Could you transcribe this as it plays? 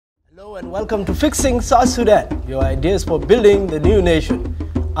Hello and welcome to Fixing South Sudan, your ideas for building the new nation.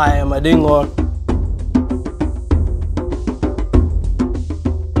 I am Adingor.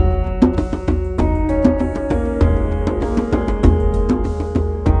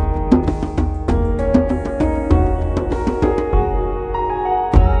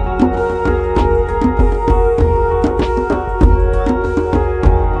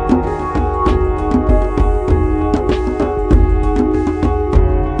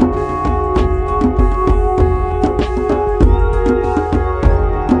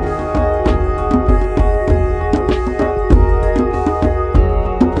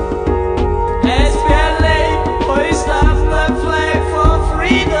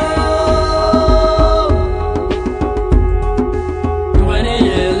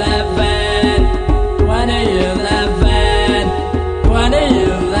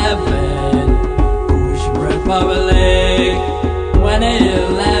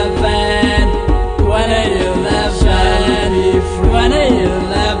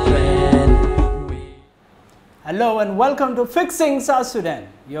 Hello and welcome to Fixing South Sudan,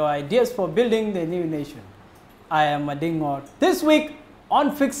 your ideas for building the new nation. I am Adingor. This week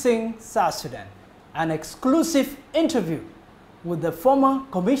on Fixing South Sudan, an exclusive interview with the former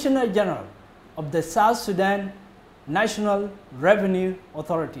Commissioner General of the South Sudan National Revenue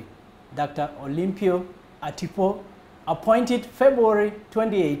Authority, Dr. Olympio Atipo, appointed February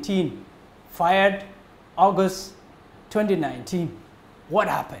 2018, fired August 2019. What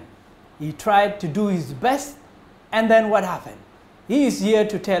happened? He tried to do his best, and then what happened? He is here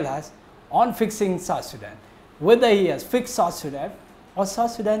to tell us on Fixing South Sudan, whether he has fixed South Sudan or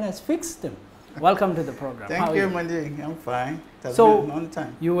South Sudan has fixed him. Welcome to the program. Thank you, Mandi. I'm fine. So, been a long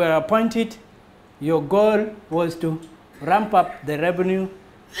time. You were appointed. Your goal was to ramp up the revenue,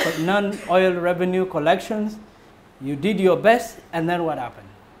 non-oil revenue collections. You did your best, and then what happened?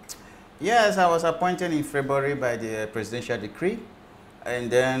 Yes, I was appointed in February by the presidential decree, and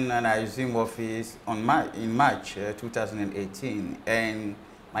then I assumed office in March 2018. And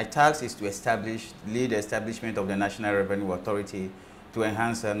my task is to lead the establishment of the National Revenue Authority to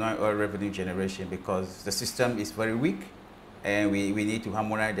enhance non-oil revenue generation, because the system is very weak, and we need to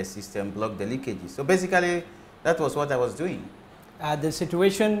harmonize the system, block the leakages. So basically, that was what I was doing. The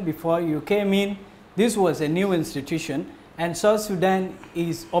situation before you came in, this was a new institution, and South Sudan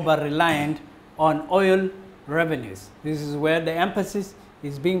is over-reliant on oil revenues. This is where the emphasis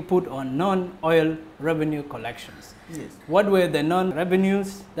is being put on non-oil revenue collections. Yes. What were the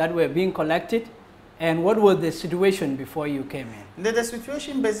non-revenues that were being collected, and what was the situation before you came in? The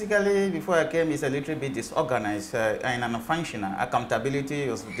situation basically before I came is a little bit disorganized and unfunctional. Accountability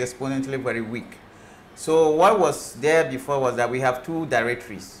was exponentially very weak. So what was there before was that we have two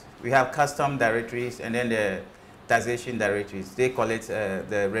directories. We have custom directories and then the taxation directories. They collect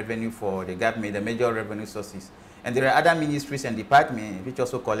the revenue for the government, the major revenue sources. And there are other ministries and departments which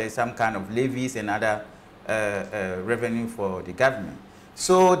also collect some kind of levies and other revenue for the government.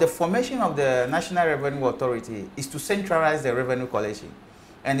 So the formation of the National Revenue Authority is to centralize the revenue collection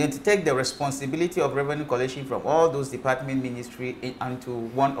and then to take the responsibility of revenue collection from all those department ministries into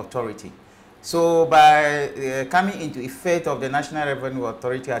one authority. So by coming into effect of the National Revenue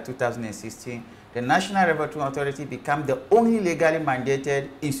Authority at 2016, the National Revenue Authority became the only legally mandated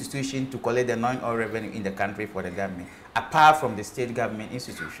institution to collect the non-oil revenue in the country for the government, apart from the state government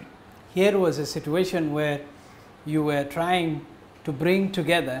institution. Here was a situation where you were trying to bring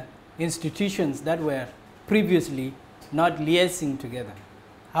together institutions that were previously not liaising together.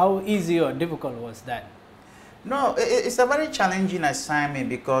 How easy or difficult was that? No, it's a very challenging assignment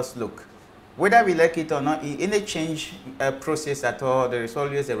because, look, whether we like it or not, in a change process at all, there is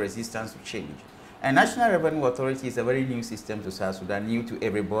always a resistance to change. And National Revenue Authority is a very new system to South Sudan, new to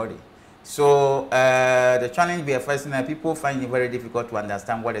everybody. So the challenge we are facing, people find it very difficult to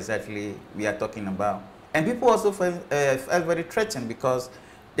understand what exactly we are talking about. And people also felt very threatened because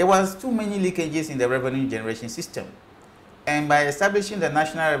there was too many leakages in the revenue generation system. And by establishing the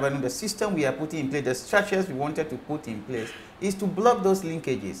national revenue, the system we are putting in place, the structures we wanted to put in place, is to block those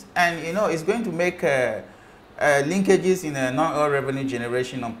linkages. And you know, it's going to make linkages in a non-oil revenue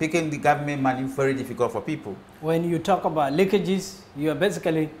generation on picking the government money very difficult for people. When you talk about leakages, you are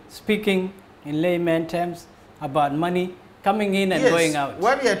basically speaking in layman terms about money coming in and going out.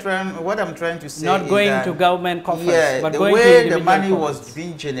 What I'm trying to say not is going that, to government coffers, but the going way to the money coffers. was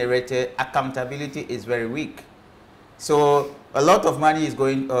being generated, accountability is very weak. So a lot of money is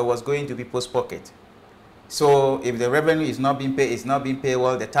was going to people's pocket. So if the revenue is not being paid, it's not being paid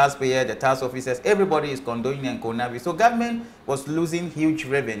well, the taxpayer, the tax officers, everybody is condoning and conniving. So government was losing huge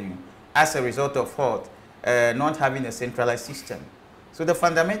revenue as a result of what? Not having a centralized system. So the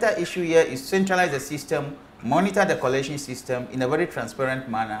fundamental issue here is centralize the system, monitor the collection system in a very transparent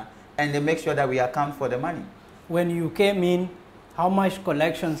manner, and then make sure that we account for the money. When you came in, how much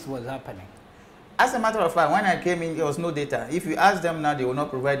collections was happening? As a matter of fact, when I came in, there was no data. If you ask them now, they will not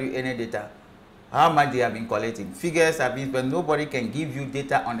provide you any data. How much they have been collecting. Figures have been, but nobody can give you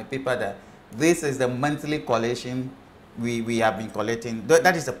data on the paper that this is the monthly collection we have been collecting.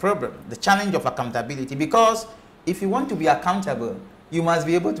 That is the problem, the challenge of accountability. Because if you want to be accountable, you must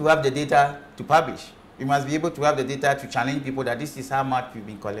be able to have the data to publish. You must be able to have the data to challenge people that this is how much we've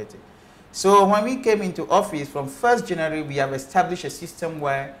been collecting. So when we came into office from 1st January, we have established a system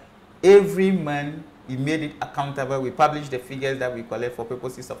where every month we made it accountable. We publish the figures that we collect for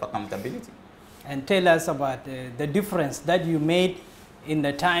purposes of accountability. And tell us about the difference that you made in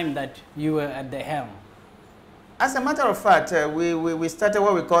the time that you were at the helm. As a matter of fact, we started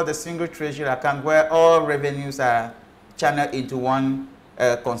what we call the single treasury account, where all revenues are channeled into one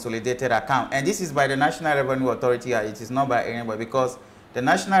consolidated account. And this is by the National Revenue Authority. It is not by anybody, because the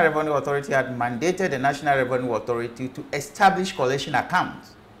National Revenue Authority had mandated the National Revenue Authority to establish collection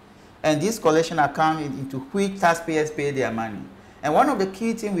accounts. And this collection account into which taxpayers pay their money. And one of the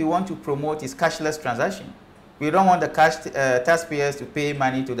key things we want to promote is cashless transaction. We don't want the taxpayers to pay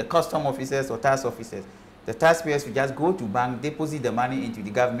money to the custom officers or tax officers. The taxpayers will just go to bank, deposit the money into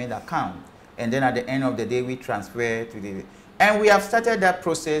the government account, and then at the end of the day, we transfer to the... And we have started that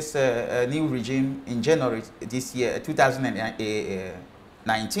process, a new regime in January this year,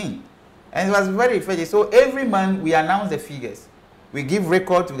 2019. And it was very effective. So every month, we announce the figures. We give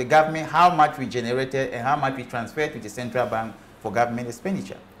record to the government how much we generated and how much we transferred to the central bank for government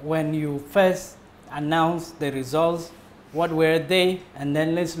expenditure. When you first announced the results, what were they? And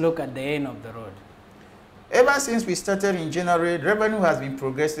then let's look at the end of the road. Ever since we started in January, revenue has been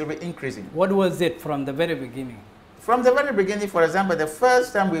progressively increasing. What was it from the very beginning? From the very beginning, for example, the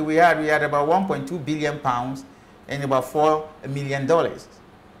first time we had about 1.2 billion pounds and about $4 million.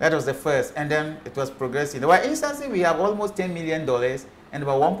 That was the first, and then it was progressing. There were instances we have almost $10 million and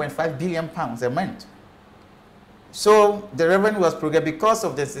about 1.5 billion pounds a month. So the revenue was progressing because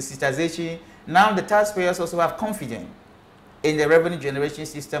of the sensitization. Now the taxpayers also have confidence in the revenue generation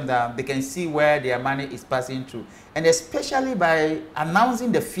system that they can see where their money is passing through. And especially by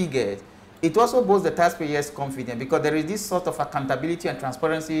announcing the figures, it also boosts the taxpayers' confidence, because there is this sort of accountability and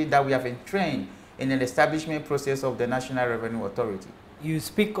transparency that we have entrained in an establishment process of the National Revenue Authority. You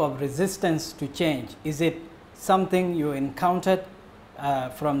speak of resistance to change. Is it something you encountered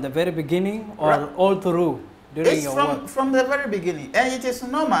from the very beginning, or all through during your work? From the very beginning. And it is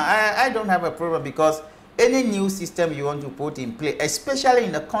normal. I don't have a problem, because any new system you want to put in place, especially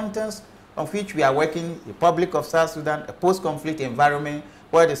in the context of which we are working, the Republic of South Sudan, a post-conflict environment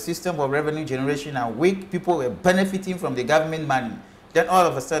where the system of revenue generation are weak, people are benefiting from the government money, then all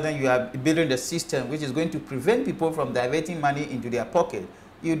of a sudden you are building the system which is going to prevent people from diverting money into their pocket.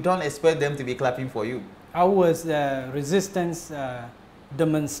 You don't expect them to be clapping for you. How was resistance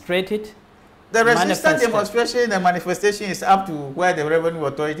demonstrated? The resistance demonstration and manifestation is up to where the Revenue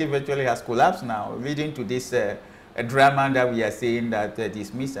Authority virtually has collapsed now, leading to this drama that we are seeing, that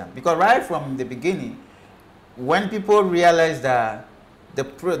dismissal. Because right from the beginning, when people realize that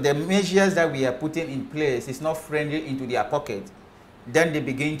the measures that we are putting in place is not friendly into their pocket, then they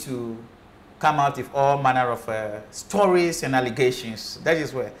begin to come out with all manner of stories and allegations. That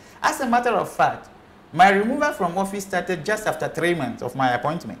is where. As a matter of fact, my removal from office started just after 3 months of my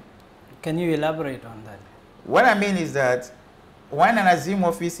appointment. Can you elaborate on that? What I mean is that when I assumed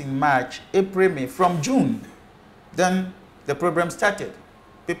office in March, April, May, from June, then the problem started.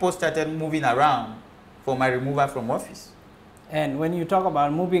 People started moving around for my removal from office. And when you talk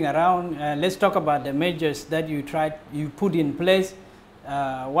about moving around, let's talk about the measures that you put in place,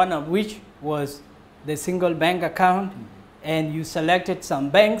 one of which was the single bank account, and you selected some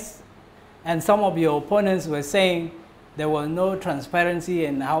banks, and some of your opponents were saying there was no transparency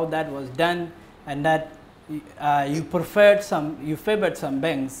in how that was done, and that you favored some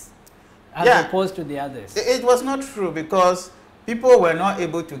banks as opposed to the others. It was not true, because people were not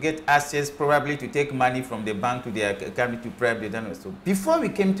able to get access probably to take money from the bank to their account to prep the donors. So before we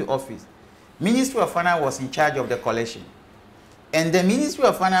came to office, Ministry of Finance was in charge of the collection. And the Ministry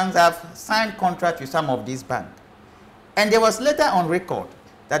of Finance have signed contract with some of these banks. And there was later on record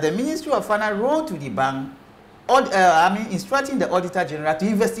that the Ministry of Finance wrote to the bank, instructing the Auditor General to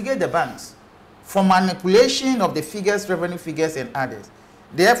investigate the banks for manipulation of the figures, revenue figures, and others.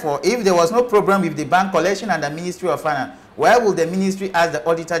 Therefore, if there was no problem with the bank collection and the Ministry of Finance, why would the ministry ask the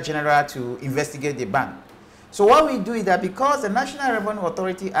Auditor General to investigate the bank? So what we do is that because the National Revenue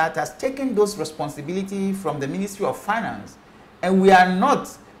Authority Act has taken those responsibilities from the Ministry of Finance, And we are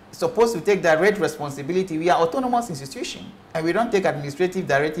not supposed to take direct responsibility. We are autonomous institution, and we don't take administrative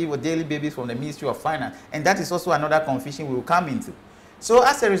directive or daily basis from the Ministry of Finance. And that is also another confusion we will come into. So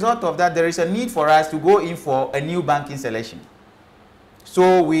as a result of that, there is a need for us to go in for a new banking selection.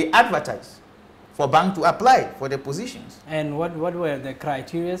 So we advertise for bank to apply for the positions. And what were the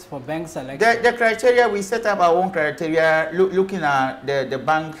criteria for bank selection? The criteria, we set up our own criteria, looking at the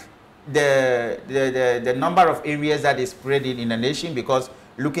bank, the number of areas that is spread in the nation, because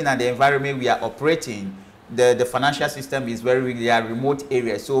looking at the environment we are operating, the financial system is they are remote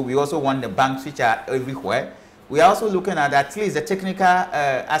areas. So we also want the banks which are everywhere. We are also looking at least the technical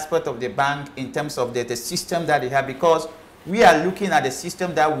aspect of the bank in terms of the system that they have, because we are looking at the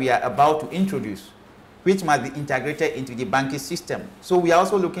system that we are about to introduce, which must be integrated into the banking system. So we are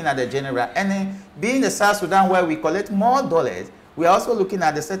also looking at the general. And being the South Sudan where we collect more dollars, we are also looking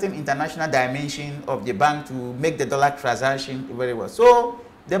at the certain international dimension of the bank to make the dollar transaction very well. So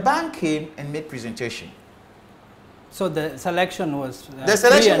the bank came and made presentation. So the selection was the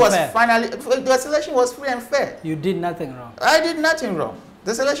selection was finally, the selection was free and fair. You did nothing wrong. I did nothing wrong.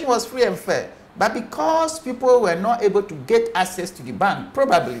 The selection was free and fair. But because people were not able to get access to the bank,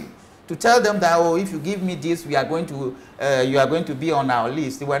 probably to tell them that, oh, if you give me this, we are going to, you are going to be on our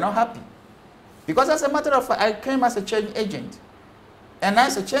list, they were not happy. Because as a matter of fact, I came as a change agent. And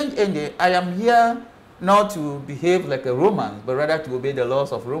as a change agent, I am here not to behave like a Roman, but rather to obey the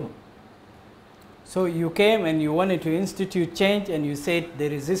laws of Rome. So you came and you wanted to institute change, and you said the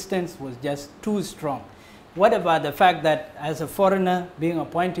resistance was just too strong. What about the fact that as a foreigner being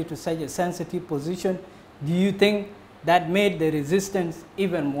appointed to such a sensitive position, do you think that made the resistance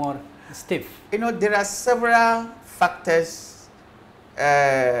even more stiff? You know, there are several factors,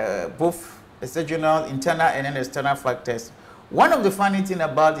 both external, internal, and then external factors. One of the funny things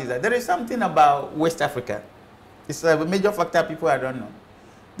about it is that there is something about West Africa. It's a major factor people I don't know.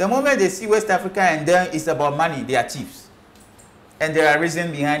 The moment they see West Africa and then it's about money, they are thieves. And there are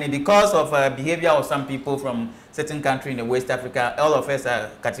reasons behind it. Because of behavior of some people from certain country in the West Africa, all of us are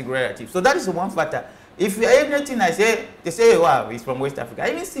categorically thieves. So that is one factor. If anything I say, they say, wow, he's from West Africa.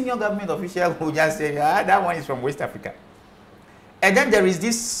 Even senior government officials who just say, ah, that one is from West Africa. And then there is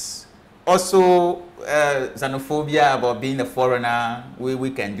this also xenophobia about being a foreigner.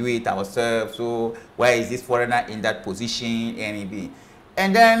 We can do it ourselves. So why is this foreigner in that position?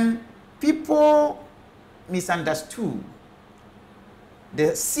 And then people misunderstood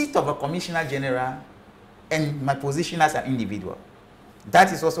the seat of a commissioner general and my position as an individual.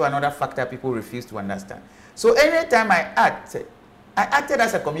 That is also another factor people refuse to understand. So anytime I acted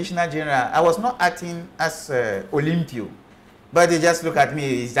as a commissioner general. I was not acting as Olympio, but they just look at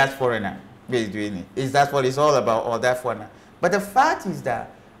me, it's that foreigner who is doing it. That's what it's all about, or that foreigner. But the fact is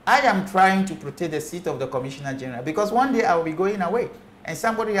that I am trying to protect the seat of the commissioner general, because one day I will be going away and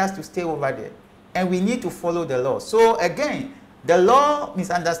somebody has to stay over there. And we need to follow the law. So again, the law,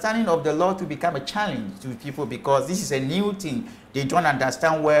 misunderstanding of the law to become a challenge to people, because this is a new thing. They don't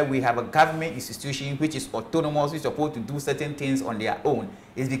understand where we have a government institution which is autonomous, which is supposed to do certain things on their own.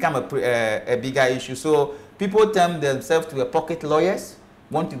 It's become a bigger issue. So people turn themselves to a pocket lawyers,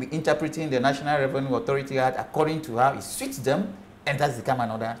 want to be interpreting the National Revenue Authority Act according to how it suits them, and that's become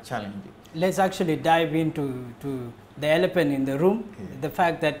another challenge. Let's actually dive into the elephant in the room, the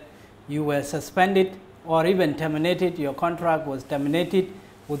fact that you were suspended or even terminated. Your contract was terminated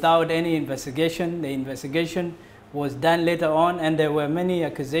without any investigation. The investigation was done later on, and there were many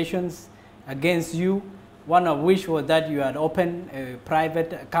accusations against you, one of which was that you had opened a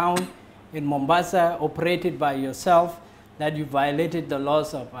private account in Mombasa operated by yourself, that you violated the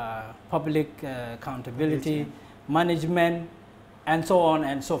laws of public accountability, management, and so on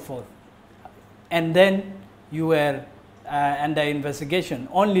and so forth. And then you were under investigation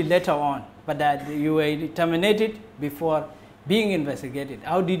only later on, but that you were terminated before being investigated.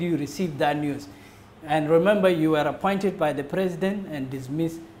 How did you receive that news? And remember, you were appointed by the president and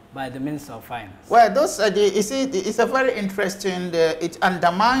dismissed by the Minister of Finance. Well, those are you see, it's a very interesting, it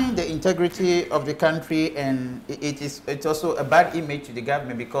undermines the integrity of the country, and it's also a bad image to the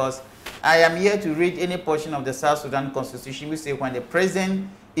government, because I am here to read any portion of the South Sudan Constitution which say when the president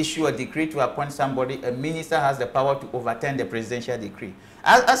issue a decree to appoint somebody, a minister has the power to overturn the presidential decree.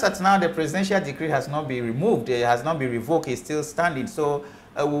 As at now, the presidential decree has not been removed, it has not been revoked, it's still standing. So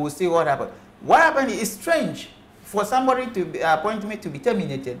we will see what happens. What happened is strange for somebody to appoint me to be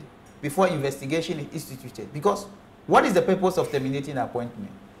terminated before investigation is instituted. Because what is the purpose of terminating the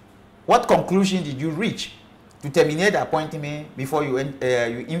appointment? What conclusion did you reach to terminate the appointment before you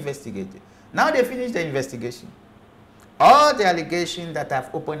investigate it? Now they finished the investigation. All the allegations that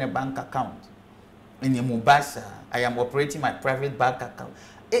I've opened a bank account in Mombasa. I am operating my private bank account.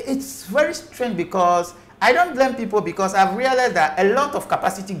 It's very strange because I don't blame people because I've realized that a lot of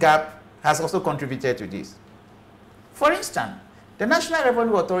capacity gap has also contributed to this. For instance, the National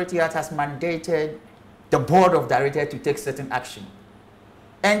Revenue Authority Act has mandated the board of directors to take certain action.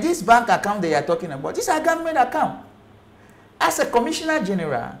 And this bank account they are talking about, this is a government account. As a Commissioner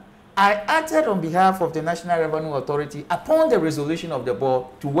General, I acted on behalf of the National Revenue Authority upon the resolution of the board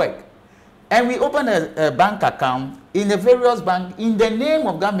to work. And we opened a bank account in the various banks in the name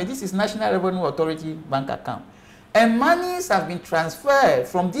of government. This is National Revenue Authority bank account. And monies have been transferred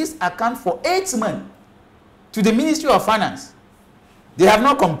from this account for 8 months to the Ministry of Finance. They have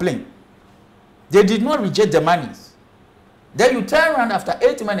not complained. They did not reject the monies. Then you turn around after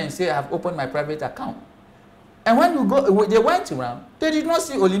 8 months and say, I have opened my private account. And when you go, they went around, they did not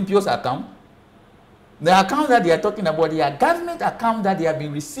see Olympio's account. The account that they are talking about, they are government account that they have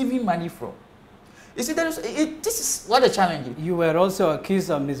been receiving money from. You see, this is what the challenge is. You were also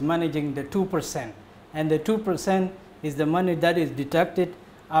accused of mismanaging the 2%. And the 2% is the money that is deducted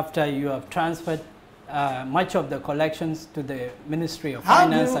after you have transferred much of the collections to the Ministry of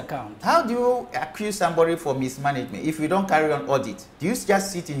Finance account. How do you accuse somebody for mismanagement if you don't carry on audit? Do you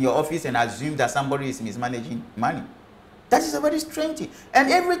just sit in your office and assume that somebody is mismanaging money? That is a very strange thing. And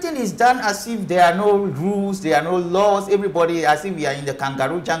everything is done as if there are no rules, there are no laws. Everybody, as if we are in the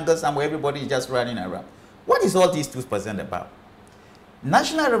kangaroo jungle somewhere, everybody is just running around. What is all these 2% about?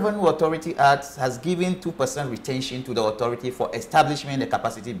 National Revenue Authority Act has given 2% retention to the authority for establishment and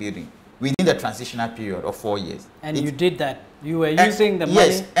capacity building within the transitional period of 4 years. And you did that. You were using the money.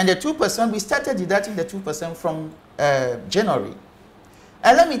 Yes, and the 2%, we started deducting the 2% from January.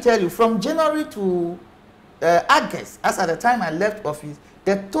 And let me tell you, from January to August, as at the time I left office,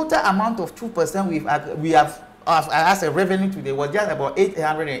 the total amount of 2% we have as a revenue today was just about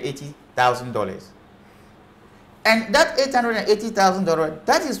 $880,000. And that $880,000,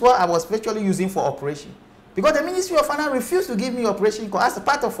 that is what I was virtually using for operation. Because the Ministry of Finance refused to give me operation as a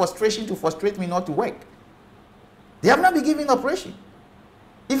part of frustration to frustrate me not to work. They have not been giving operation.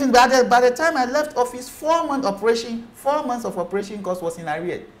 Even by the time I left office, 4 months of operation cost was in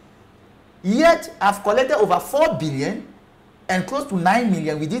arrears. Yet I've collected over 4 billion and close to 9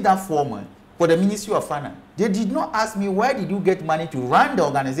 million within that 4 months for the Ministry of Finance. They did not ask me, where did you get money to run the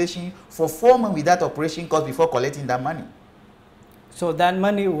organization for 4 months without operation cost before collecting that money? So that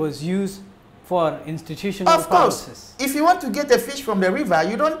money was used for institutional purposes. Of course. If you want to get a fish from the river,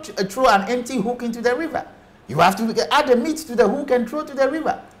 you don't throw an empty hook into the river. You have to add the meat to the hook and throw to the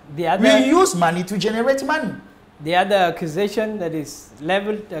river. We use money to generate money. The other accusation that is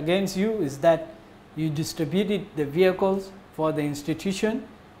leveled against you is that you distributed the vehicles for the institution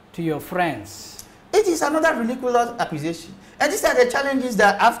to your friends. It is another ridiculous accusation. And these are the challenges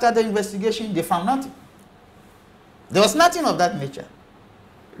that after the investigation, they found nothing. There was nothing of that nature.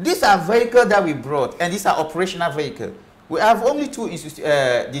 These are vehicles that we brought, and these are operational vehicles. We have only 2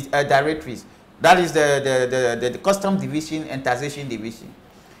 directories. That is the Custom Division and Taxation Division.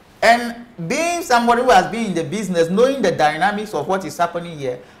 And being somebody who has been in the business, knowing the dynamics of what is happening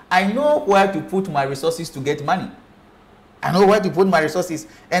here, I know where to put my resources to get money. I know where to put my resources,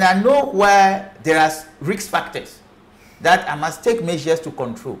 and I know where there are risk factors that I must take measures to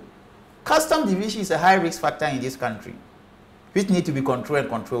control. Custom Division is a high risk factor in this country, which need to be controlled and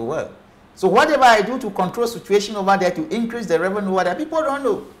controlled well. So whatever I do to control situation over there to increase the revenue over there, people don't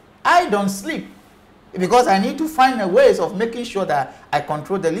know. I don't sleep because I need to find ways of making sure that I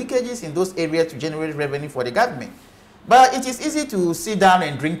control the leakages in those areas to generate revenue for the government. But it is easy to sit down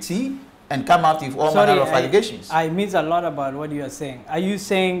and drink tea and come out with all manner of allegations. I miss a lot about what you are saying. Are you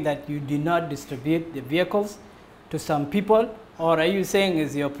saying that you did not distribute the vehicles to some people, or are you saying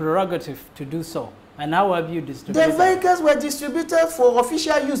it's your prerogative to do so? And how have you distributed? The vehicles were distributed for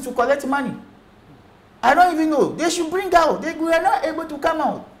official use to collect money. I don't even know. They should bring out. They were not able to come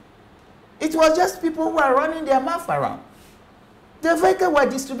out. It was just people who are running their mouth around. The vehicles were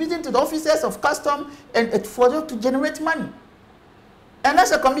distributed to the officers of custom and for them to generate money. And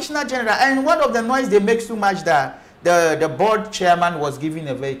as a Commissioner General, and one of the noise they make so much that the board chairman was given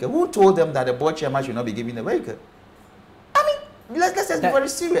a vehicle. Who told them that the board chairman should not be given a vehicle? I mean, let's just be very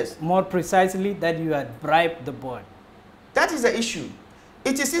serious. More precisely, that you had bribed the board. That is the issue.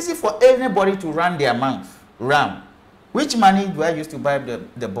 It is easy for anybody to run their mouth around. Which money do I use to bribe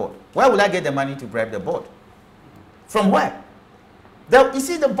the board? Where will I get the money to bribe the board? From where? You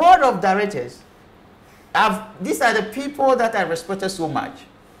see, the board of directors, these are the people that I respected so much.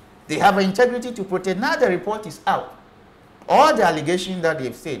 They have an integrity to protect. Now the report is out. All the allegations that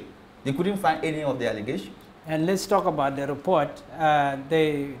they've said, they couldn't find any of the allegations. And let's talk about the report.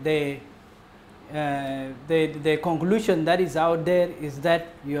 the conclusion that is out there is that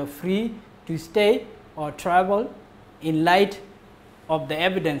you are free to stay or travel in light of the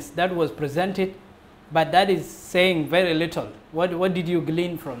evidence that was presented, but that is saying very little. What did you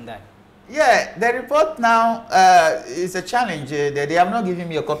glean from that? Yeah, the report now is a challenge. They have not given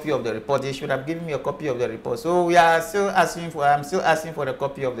me a copy of the report. They should have given me a copy of the report. So we are still asking for. I'm still asking for a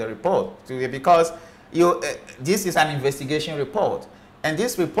copy of the report because this is an investigation report, and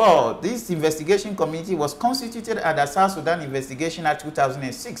this report, this investigation committee was constituted under South Sudan Investigation Act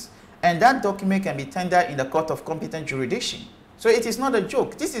 2006, and that document can be tendered in the court of competent jurisdiction. So it is not a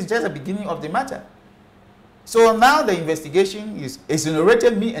joke. This is just the beginning of the matter. So now the investigation is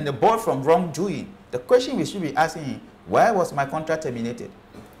exonerated me and the board from wrongdoing. The question we should be asking is, why was my contract terminated?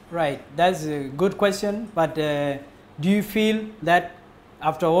 Right, that's a good question. But do you feel that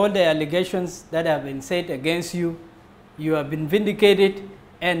after all the allegations that have been said against you, you have been vindicated?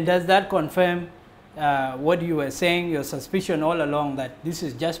 And does that confirm what you were saying, your suspicion all along, that this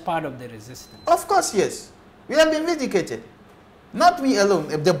is just part of the resistance? Of course, yes. We have been vindicated. Not me alone.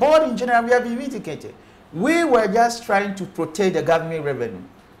 The board in general, we have been vindicated. We were just trying to protect the government revenue.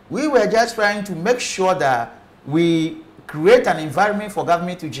 We were just trying to make sure that we create an environment for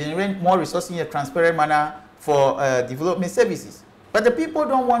government to generate more resources in a transparent manner for development services. But the people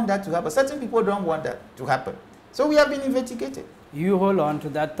don't want that to happen. Certain people don't want that to happen. So we have been investigated. You hold on to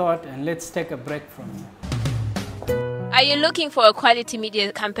that thought and let's take a break from here. Are you looking for a quality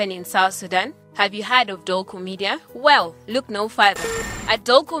media company in South Sudan? Have you heard of Dolco Media? Well, look no further. At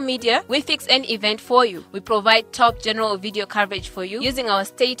Dolco Media, we fix any event for you. We provide top general video coverage for you using our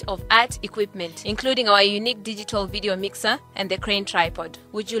state-of-art equipment, including our unique digital video mixer and the crane tripod.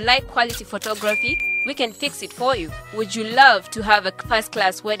 Would you like quality photography? We can fix it for you. Would you love to have a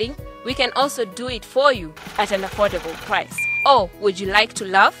first-class wedding? We can also do it for you at an affordable price. Oh, would you like to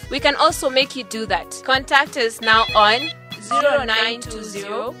laugh? We can also make you do that. Contact us now on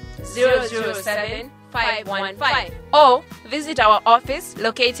 0920 007 515 or visit our office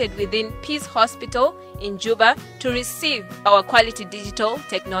located within Peace Hospital in Juba to receive our quality digital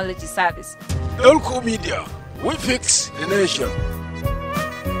technology service. Dolco Media, we fix the nation.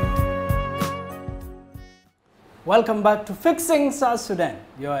 Welcome back to Fixing South Sudan,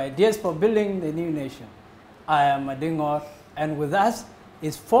 your ideas for building the new nation. I am Adingor, and with us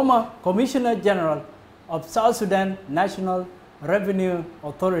is former Commissioner General of South Sudan National Revenue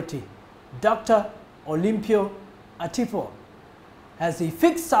Authority, Dr. Olympio Atipo. Has he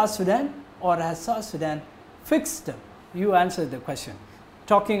fixed South Sudan, or has South Sudan fixed them? You answered the question,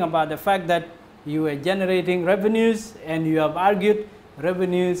 talking about the fact that you were generating revenues and you have argued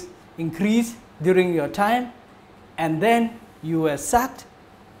revenues increased during your time, and then you were sacked,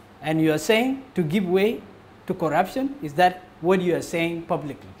 and you are saying to give way to corruption. Is that what you are saying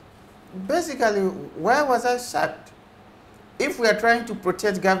publicly? Basically, why was I sacked? If we are trying to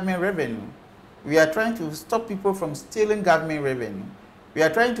protect government revenue, we are trying to stop people from stealing government revenue. We are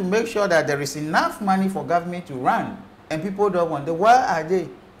trying to make sure that there is enough money for government to run, and people don't wonder, why are they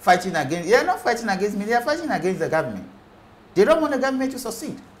fighting against? They are not fighting against me, they are fighting against the government. They don't want the government to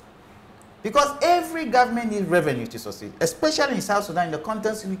succeed. Because every government needs revenue to succeed, especially in South Sudan, in the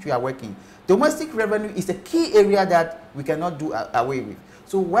context in which we are working. Domestic revenue is a key area that we cannot do away with.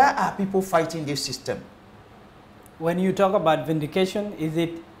 So why are people fighting this system? When you talk about vindication, is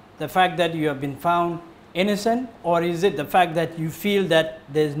it the fact that you have been found innocent, or is it the fact that you feel that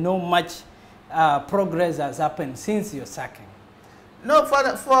there's no much progress has happened since your sacking? No,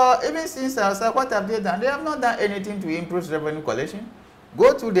 even since I said, what have they done? They have not done anything to improve revenue collection.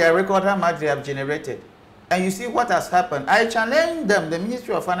 Go to their record how much they have generated, and you see what has happened. I challenge them, the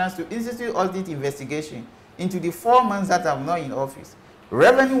Ministry of Finance, to institute audit investigation into the 4 months that I'm not in office.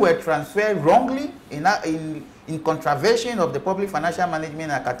 Revenue were transferred wrongly in contravention of the Public Financial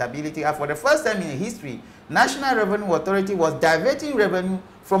Management and Accountability. And for the first time in history, National Revenue Authority was diverting revenue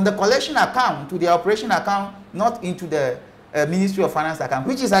from the collection account to the operation account, not into the Ministry of Finance account,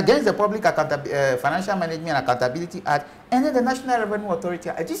 which is against the Public Financial Management and Accountability Act, and then the National Revenue Authority.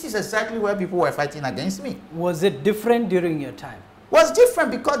 This is exactly where people were fighting against me. Was it different during your time? It was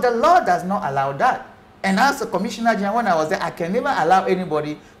different because the law does not allow that. And as a Commissioner General, when I was there, I can never allow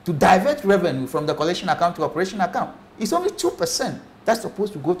anybody to divert revenue from the collection account to operation account. It's only 2% that's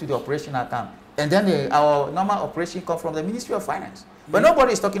supposed to go to the operation account. And then our normal operation comes from the Ministry of Finance. But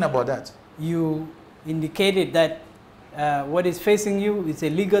nobody is talking about that. You indicated that what is facing you is a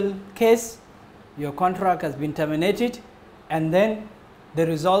legal case. Your contract has been terminated, and then the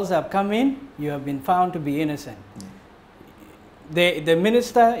results have come in. You have been found to be innocent. The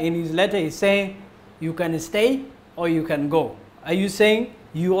minister in his letter is saying you can stay or you can go. Are you saying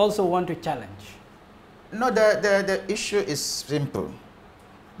you also want to challenge? No, the issue is simple.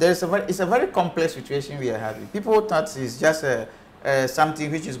 It's a very complex situation we are having. People thought it's just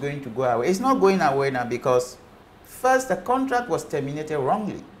something which is going to go away. It's not going away now because first the contract was terminated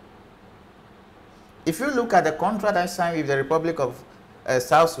wrongly. If you look at the contract I signed with the Republic of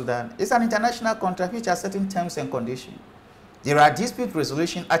South Sudan, it's an international contract which has certain terms and conditions. There are dispute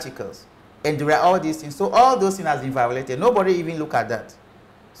resolution articles, and there are all these things. So all those things have been violated. Nobody even look at that.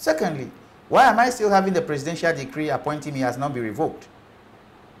 Secondly, why am I still having the presidential decree appointing me has not been revoked?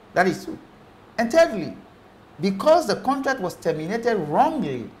 That is true. And thirdly, because the contract was terminated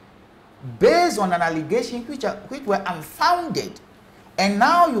wrongly, based on an allegation which were unfounded, and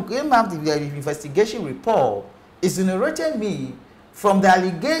now you came up with the investigation report, exonerated me from the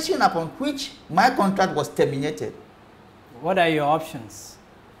allegation upon which my contract was terminated. What are your options?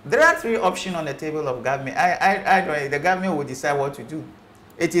 There are 3 options on the table of government. The government will decide what to do.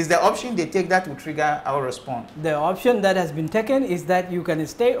 It is the option they take that will trigger our response. The option that has been taken is that you can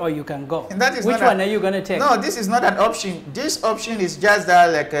stay or you can go. And that is Which one are you going to take? No, this is not an option. This option is just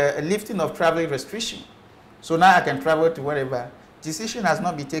like a lifting of traveling restriction. So now I can travel to wherever. Decision has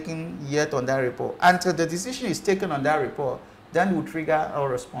not been taken yet on that report. Until the decision is taken on that report, then we'll trigger our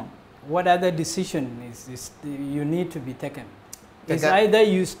response. What other decision is you need to be taken? It's either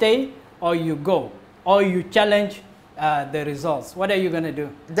you stay or you go, or you challenge the results. What are you going to do?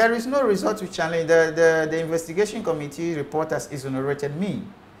 There is no result to challenge. The investigation committee report has exonerated me.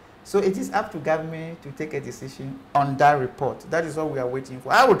 So it is up to government to take a decision on that report. That is what we are waiting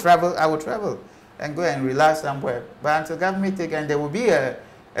for. I will travel and go and relax somewhere. But until government take, and there will be a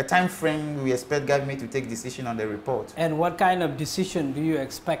time frame we expect government to take decision on the report. And what kind of decision do you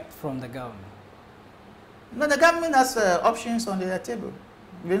expect from the government? No, the government has options on their table.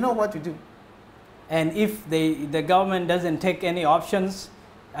 They know what to do. And if the government doesn't take any options,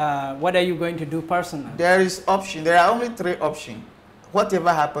 what are you going to do personally? There is option. There are only 3 options.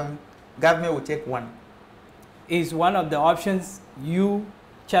 Whatever happens, government will take one. Is one of the options you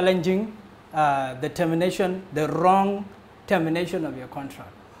challenging the termination, the wrong termination of your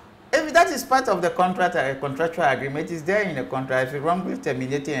contract? If that is part of the contract, a contractual agreement is there in the contract. If you wrongly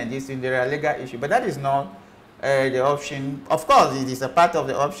terminated and this, there are legal issues. But that is not the option. Of course, it is a part of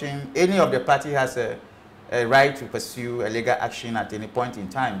the option. Any of the party has a right to pursue a legal action at any point in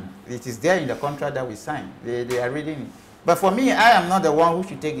time. It is there in the contract that we signed. They are reading it. But for me, I am not the one who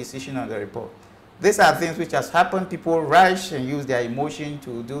should take decision on the report. These are things which has happened. People rush and use their emotion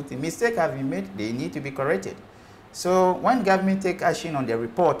to do things. Mistakes have been made. They need to be corrected. So when government take action on the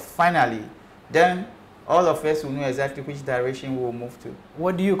report, finally, then all of us will know exactly which direction we will move to.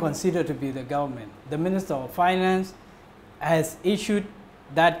 What do you consider to be the government? The Minister of Finance has issued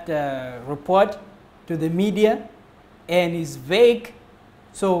that report to the media and is vague.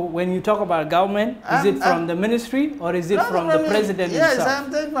 So when you talk about government, is it from the ministry or is it from the president himself? Yes,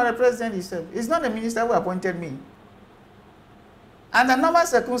 I'm talking about the president himself. It's not the minister who appointed me. Under normal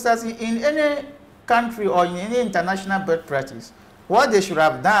circumstances, in any country or in any international best practice, what they should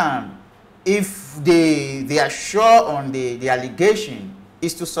have done, if they are sure on the allegation,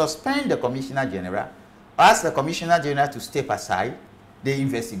 is to suspend the Commissioner General, ask the Commissioner General to step aside, they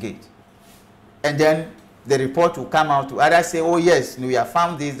investigate. And then the report will come out to either say, oh yes, we have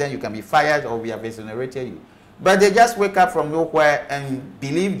found this, then you can be fired, or we have exonerated you. But they just wake up from nowhere and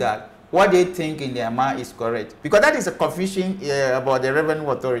believe that what they think in their mind is correct. Because that is a confusion about the Revenue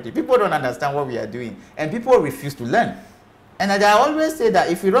Authority. People don't understand what we are doing, and people refuse to learn. And I always say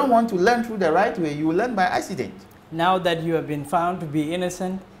that if you don't want to learn through the right way, you will learn by accident. Now that you have been found to be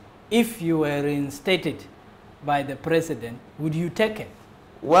innocent, if you were reinstated by the president, would you take it?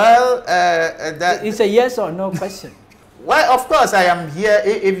 Well, it's a yes or no question. Well, of course, I am here.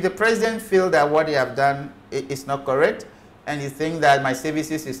 If the president feels that what he have done is not correct, and he thinks that my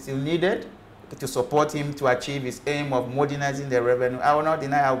services is still needed to support him to achieve his aim of modernizing the revenue, I will not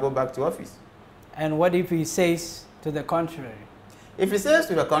deny I will go back to office. And what if he says to the contrary? If he says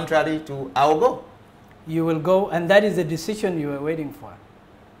to the contrary, I will go. You will go, and that is the decision you were waiting for.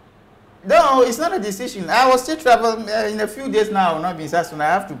 No, it's not a decision. I will still travel in a few days now. I will not be in South Sudan. I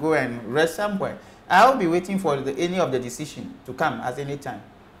have to go and rest somewhere. I will be waiting for any of the decision to come at any time,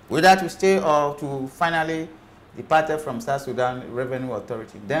 whether to stay or to finally depart from South Sudan Revenue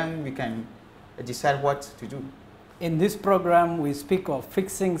Authority. Then we can decide what to do. In this program, we speak of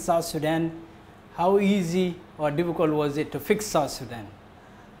fixing South Sudan. How easy or difficult was it to fix South Sudan?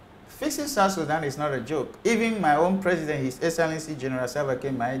 Fixing South Sudan is not a joke. Even my own president, His Excellency General Salva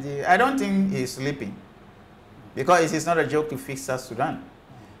Kiir Mayardit, I don't think he's sleeping, because it is not a joke to fix South Sudan.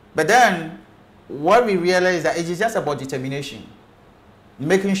 But then, what we realize is that it is just about determination.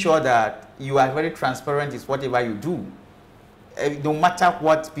 making sure that you are very transparent is whatever you do. No matter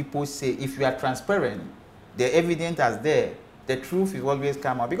what people say, if you are transparent, the evidence is there, the truth is always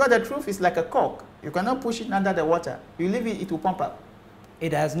come out. Because the truth is like a cork. You cannot push it under the water. You leave it, it will pump up.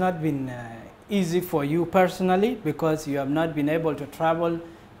 It has not been easy for you personally because you have not been able to travel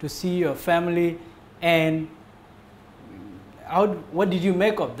to see your family. And what did you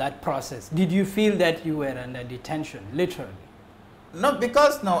make of that process? Did you feel that you were under detention, literally? No,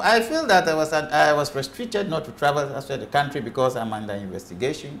 because no, I feel that I was restricted not to travel outside the country because I'm under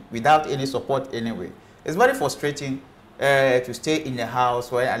investigation without any support anyway. It's very frustrating to stay in the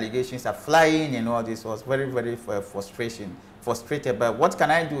house where allegations are flying and all this. Was very, very frustrated. But what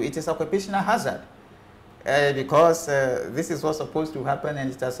can I do? It is occupational hazard because this is what's supposed to happen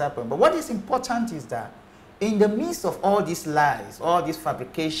and it has happened. But what is important is that in the midst of all these lies, all this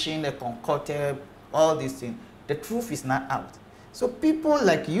fabrication, the concocted, all these things, the truth is not out. So people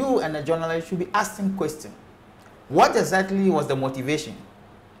like you and the journalist should be asking questions. What exactly was the motivation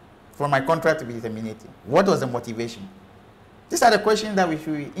for my contract to be terminated? What was the motivation? These are the questions that we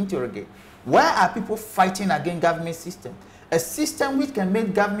should interrogate. Why are people fighting against government system? A system which can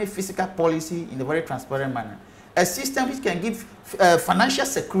make government fiscal policy in a very transparent manner. A system which can give financial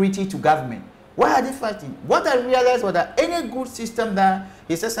security to government. Why are they fighting? What I realized was that any good system that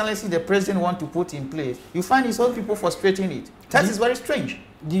His Excellency the President wants to put in place, you find his own people frustrating it. That is very strange.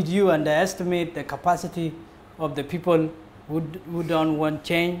 Did you underestimate the capacity of the people who don't want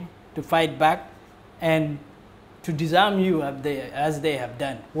change to fight back and to disarm you as they have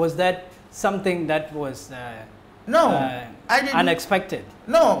done? Was that something that was unexpected?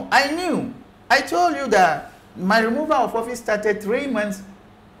 No, I knew. I told you that my removal of office started 3 months.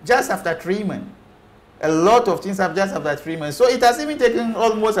 Just after 3 months. A lot of things have just after 3 months. So it has even taken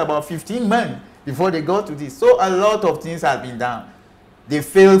almost about 15 months before they got to this. So a lot of things have been done. They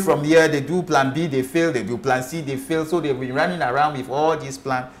fail from here, they do plan B, they fail, they do plan C, they fail. So they've been running around with all these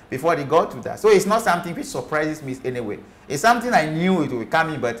plans before they got to that. So it's not something which surprises me anyway. It's something I knew it would be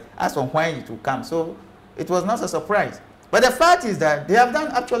coming, but as for when it will come. So it was not a surprise. But the fact is that they have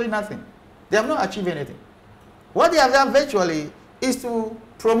done actually nothing. They have not achieved anything. What they have done virtually is to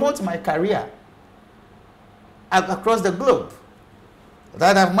promote my career across the globe.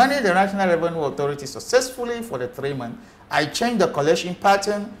 That I've managed the National Revenue Authority successfully for the 3 months. I changed the collection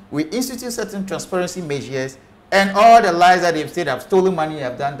pattern. We instituted certain transparency measures, and all the lies that they've said I've stolen money,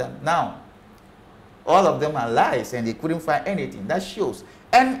 I've done them. Now, all of them are lies, and they couldn't find anything. That shows.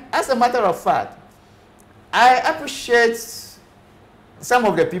 And as a matter of fact, I appreciate some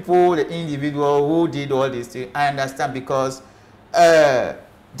of the people, the individual who did all these things. I understand because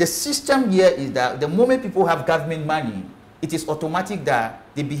the system here is that the moment people have government money, it is automatic that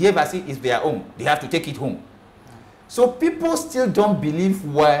they behave as if it's their own. They have to take it home. So people still don't believe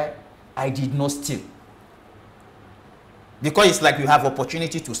why I did not steal. Because it's like you have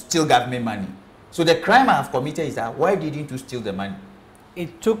opportunity to steal government money. So the crime I have committed is that why didn't you steal the money?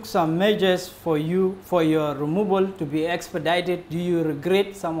 It took some measures for your removal to be expedited. Do you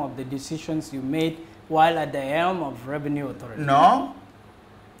regret some of the decisions you made while at the helm of Revenue Authority? No.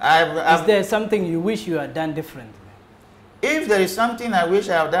 Is there something you wish you had done differently? If there is something I wish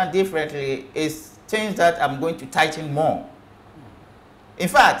I have done differently, it's things that I'm going to tighten more. In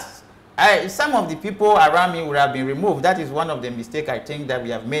fact, some of the people around me would have been removed. That is one of the mistakes I think that we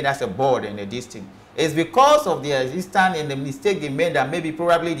have made as a board and this thing. It's because of their resistance and the mistake they made that maybe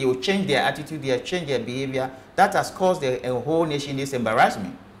probably they will change their attitude, they will change their behavior. That has caused a whole nation this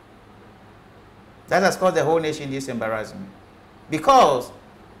embarrassment. That has caused the whole nation this embarrassment. Because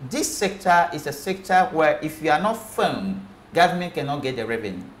this sector is a sector where if you are not firm, government cannot get the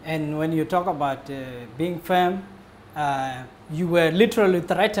revenue. And when you talk about being firm, you were literally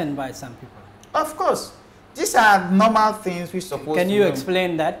threatened by some people. Of course. These are normal things we're supposed to do. Can you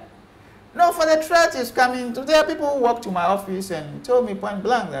explain that? No, for the threat is coming. There are people who walk to my office and told me point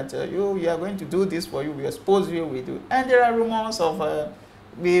blank that you are going to do this for you, we expose you, we do. And there are rumors of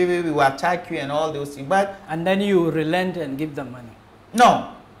we will attack you and all those things. And then you relent and give them money?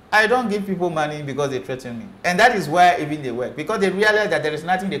 No. I don't give people money because they threaten me. And that is why even they work. Because they realize that there is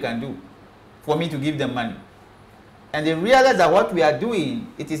nothing they can do for me to give them money. And they realize that what we are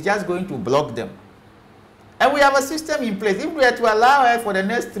doing, it is just going to block them. And we have a system in place. If we are to allow it for the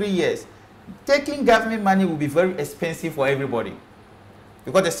next 3 years, taking government money will be very expensive for everybody.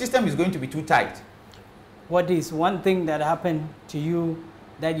 Because the system is going to be too tight. What is one thing that happened to you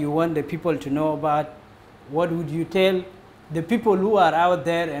that you want the people to know about? What would you tell the people who are out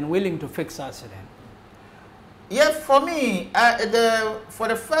there and willing to fix South Sudan? Yeah, for me, for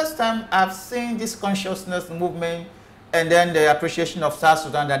the first time, I've seen this consciousness movement and then the appreciation of South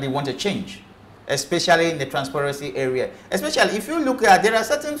Sudan that they want to change, especially in the transparency area. Especially if you look at, there are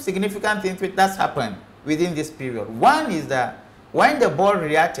certain significant things that's happened within this period. One is that when the board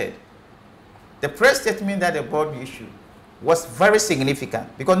reacted, the press statement that the board issued was very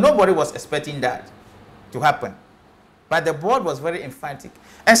significant because nobody was expecting that to happen. But the board was very emphatic.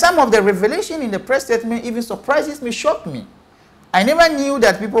 And some of the revelation in the press statement even surprises me, shocked me. I never knew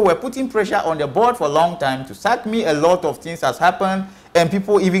that people were putting pressure on the board for a long time to sack me. A lot of things has happened, and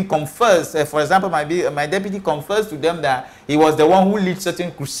people even confess. For example, my deputy confessed to them that he was the one who led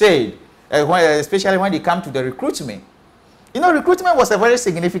certain crusade, especially when they come to the recruitment. You know, recruitment was a very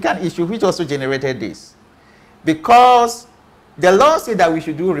significant issue, which also generated this. Because the law said that we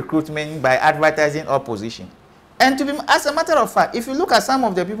should do recruitment by advertising our position. And to be, as a matter of fact, if you look at some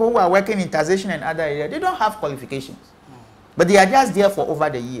of the people who are working in taxation and other areas, they don't have qualifications. But they are just there for over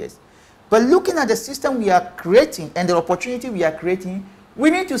the years. But looking at the system we are creating and the opportunity we are creating, we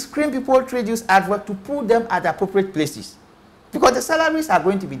need to screen people through this advert to put them at appropriate places. Because the salaries are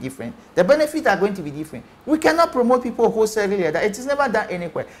going to be different. The benefits are going to be different. We cannot promote people wholesalely like that. It is never done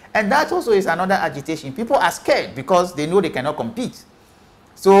anywhere. And that also is another agitation. People are scared because they know they cannot compete.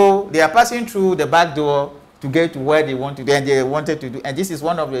 So they are passing through the back door to get to where they want to do, and they wanted to do. And this is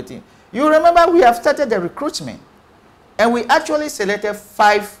one of the things. You remember we have started the recruitment. And we actually selected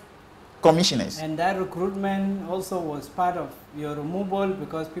 5 commissioners. And that recruitment also was part of your removal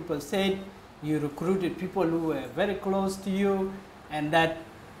because people said you recruited people who were very close to you and that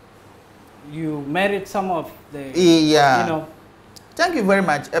you married some of the, yeah. you know. Thank you very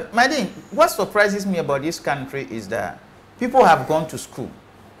much. Madin, what surprises me about this country is that people have gone to school,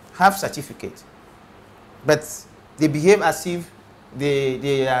 have certificates, but they behave as if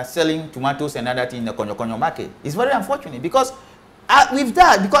they are selling tomatoes and other things in the konyo market. It's very unfortunate because with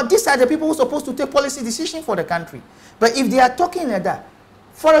that, because these are the people who are supposed to take policy decisions for the country. But if they are talking like that,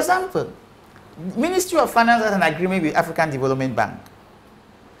 for example, Ministry of Finance has an agreement with African Development Bank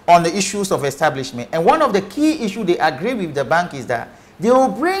on the issues of establishment. And one of the key issues they agree with the bank is that they will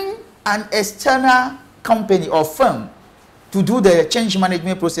bring an external company or firm to do the change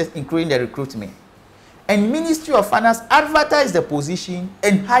management process, including the recruitment. And Ministry of Finance advertised the position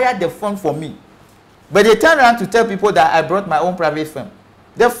and hired the firm for me. But they turned around to tell people that I brought my own private firm.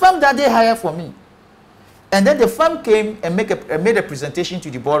 The firm that they hired for me. And then the firm came and made a presentation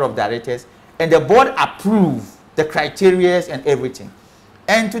to the board of directors, and the board approved the criteria and everything.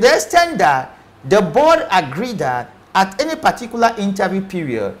 And to the extent that the board agreed that at any particular interview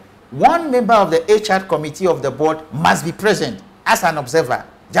period, one member of the HR committee of the board must be present as an observer,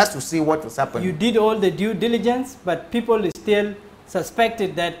 just to see what was happening. You did all the due diligence, but people still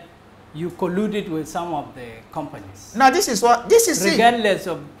suspected that you colluded with some of the companies. Now this is regardless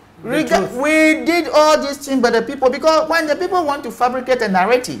of the truth. We did all these things, but the people, because when the people want to fabricate a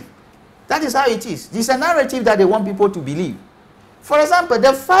narrative, that is how it is. This is a narrative that they want people to believe. For example,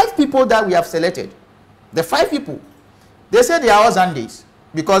 the 5 people that we have selected, the 5 people, they say they are all Zandes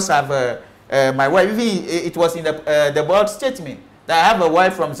because of my wife. Even it was in the board statement that I have a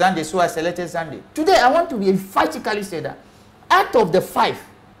wife from Zande, so I selected Zande. Today, I want to be emphatically say that out of the 5,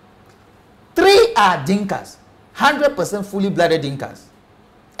 3 are Dinkas, 100% fully blooded Dinkas.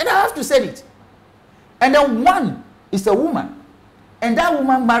 And I have to say it. And then 1 is a woman. And that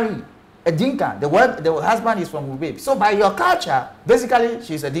woman married a Dinka. The husband is from Ube. So by your culture, basically,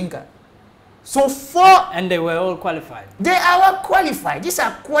 she's a Dinka. So 4... And they were all qualified. They are all qualified. These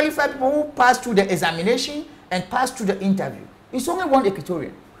are qualified people who passed through the examination and passed through the interview. It's only 1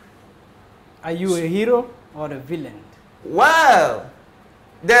 Equatorian. Are you a hero or a villain? Well,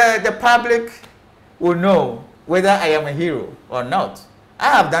 the public will know whether I am a hero or not.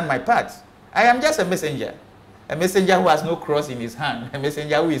 I have done my part. I am just a messenger who has no cross in his hand, a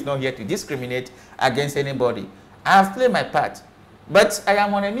messenger who is not here to discriminate against anybody. I have played my part, but I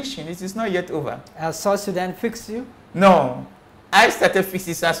am on a mission. It is not yet over. Has South Sudan fixed you? No. I started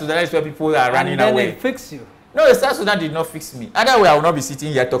fixing South Sudan. That's where people are running away. And then it fixed you? No, South Sudan did not fix me. Otherwise, I will not be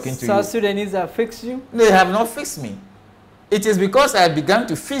sitting here talking to you. South Sudanese have fixed you? They have not fixed me. It is because I began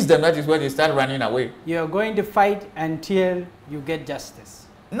to fix them that is when they start running away. You are going to fight until you get justice.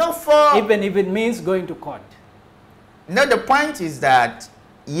 No, for... Even if it means going to court. No, the point is that,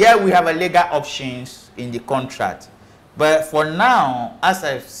 yeah, we have a legal options in the contract. But for now, as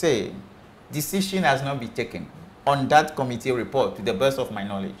I say, decision has not been taken on that committee report to the best of my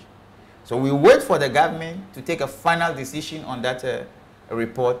knowledge. So we wait for the government to take a final decision on that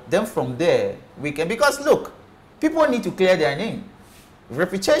report. Then from there, we can, because look, people need to clear their name.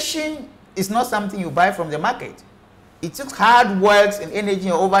 Reputation is not something you buy from the market. It took hard work and energy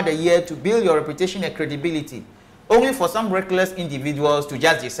over the year to build your reputation and credibility. only for some reckless individuals to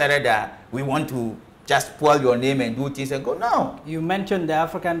just decide that we want to just spoil your name and do things and go. No. You mentioned the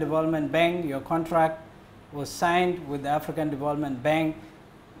African Development Bank. Your contract was signed with the African Development Bank,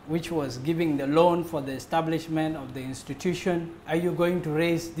 which was giving the loan for the establishment of the institution. Are you going to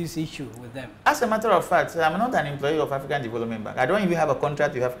raise this issue with them? As a matter of fact, I'm not an employee of African Development Bank. I don't even have a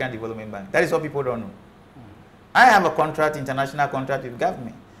contract with African Development Bank. That is what people don't know. I have a contract, international contract with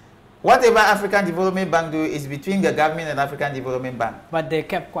government. Whatever African Development Bank do is between the government and African Development Bank. But they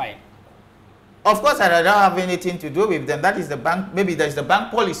kept quiet. Of course, I don't have anything to do with them. That is the bank, maybe there's the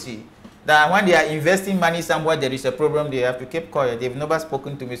bank policy that when they are investing money somewhere, there is a problem, they have to keep quiet. They've never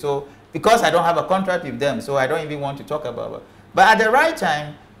spoken to me. So, because I don't have a contract with them, so I don't even want to talk about it. But at the right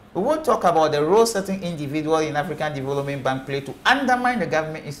time, we will talk about the role certain individuals in African Development Bank play to undermine the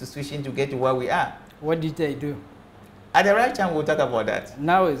government institution to get to where we are. What did they do? At the right time, we'll talk about that.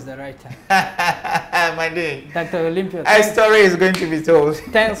 Now is the right time. My dear. Dr. Olympia, A story is going to be told.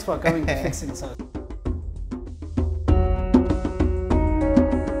 Thanks for coming to Fixing South.